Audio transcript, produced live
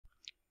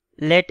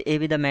let A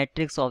be the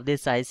matrix of the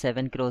size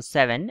 7 cross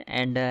 7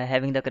 and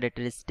having the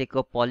characteristic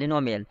of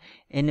polynomial,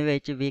 in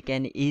which we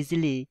can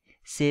easily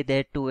say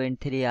that 2 and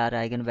 3 are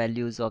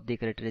eigenvalues of the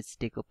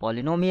characteristic of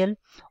polynomial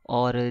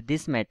or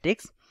this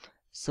matrix.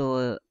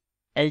 So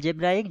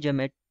algebraic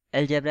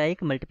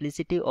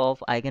multiplicity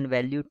of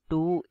eigenvalue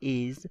 2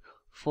 is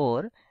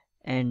 4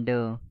 and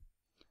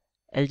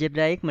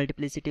algebraic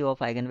multiplicity of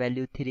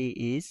eigenvalue 3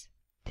 is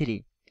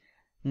 3.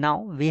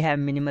 Now we have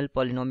minimal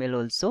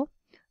polynomial also.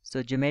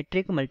 So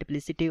geometric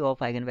multiplicity of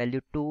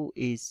eigenvalue 2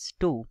 is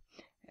 2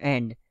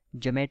 and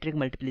geometric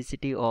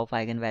multiplicity of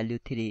eigenvalue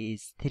 3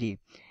 is 3.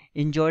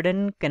 In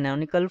Jordan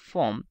canonical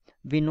form,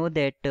 we know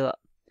that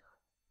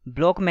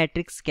block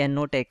matrix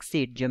cannot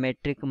exceed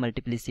geometric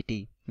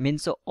multiplicity,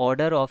 means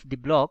order of the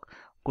block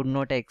could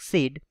not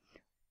exceed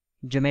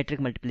geometric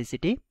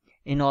multiplicity.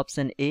 In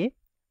option A,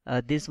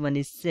 this one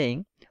is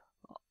saying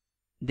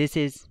this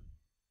is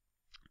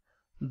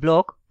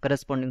block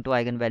corresponding to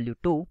eigenvalue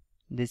 2,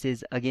 this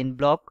is again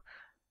block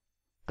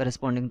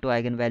corresponding to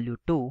eigenvalue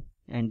 2,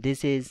 and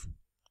this is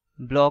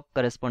block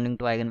corresponding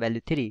to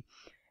eigenvalue 3,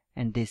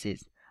 and this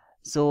is.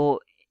 So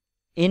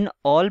in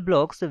all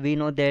blocks we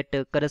know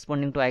that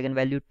corresponding to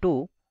eigenvalue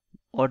 2,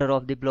 order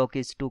of the block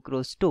is 2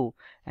 cross 2,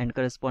 and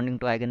corresponding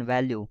to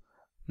eigenvalue,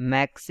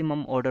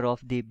 maximum order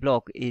of the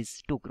block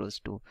is 2 cross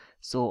 2.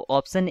 So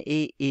option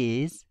A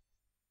is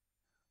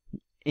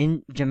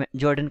in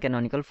Jordan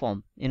canonical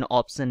form. In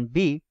option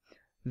B,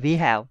 we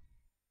have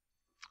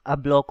a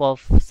block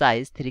of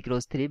size 3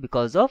 cross 3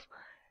 because of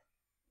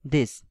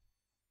this.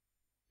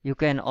 You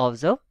can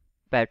observe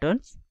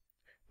patterns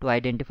to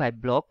identify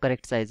block,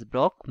 correct size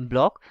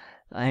block,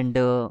 and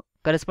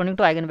corresponding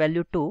to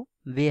eigenvalue 2,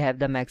 we have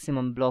the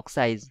maximum block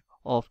size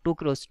of 2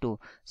 cross 2.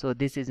 So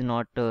this is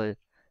not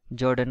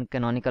Jordan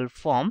canonical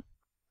form.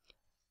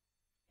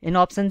 In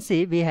option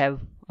C, we have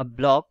a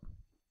block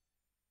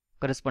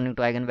corresponding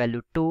to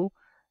eigenvalue 2.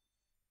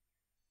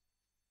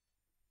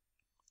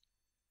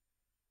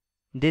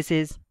 This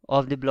is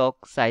of the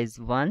block size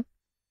 1.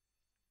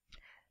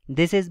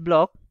 This is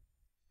block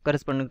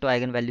corresponding to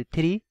eigenvalue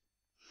 3,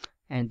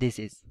 and this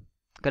is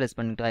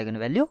corresponding to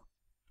eigenvalue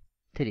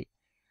 3.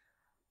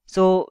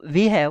 So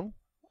we have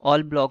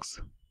all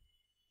blocks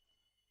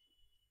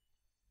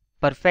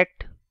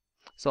perfect.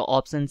 So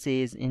option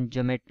C is in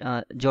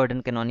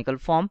Jordan canonical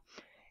form.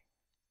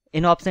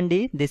 In option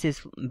D, this is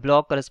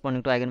block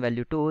corresponding to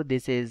eigenvalue 2,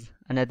 this is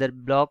another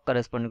block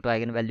corresponding to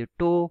eigenvalue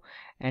 2,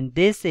 and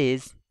this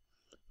is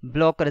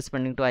block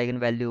corresponding to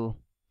eigenvalue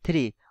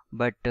 3,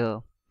 but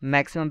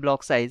maximum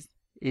block size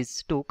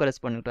is 2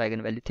 corresponding to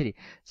eigenvalue 3.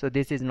 So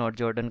this is not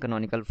Jordan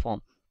canonical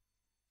form.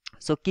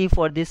 So key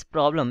for this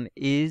problem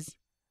is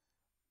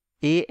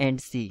A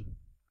and C.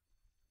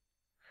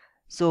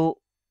 So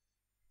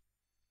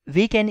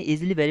we can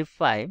easily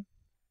verify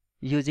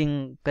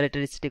using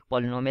characteristic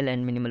polynomial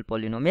and minimal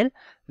polynomial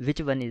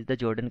which one is the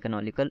Jordan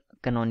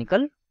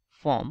canonical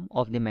form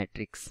of the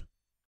matrix.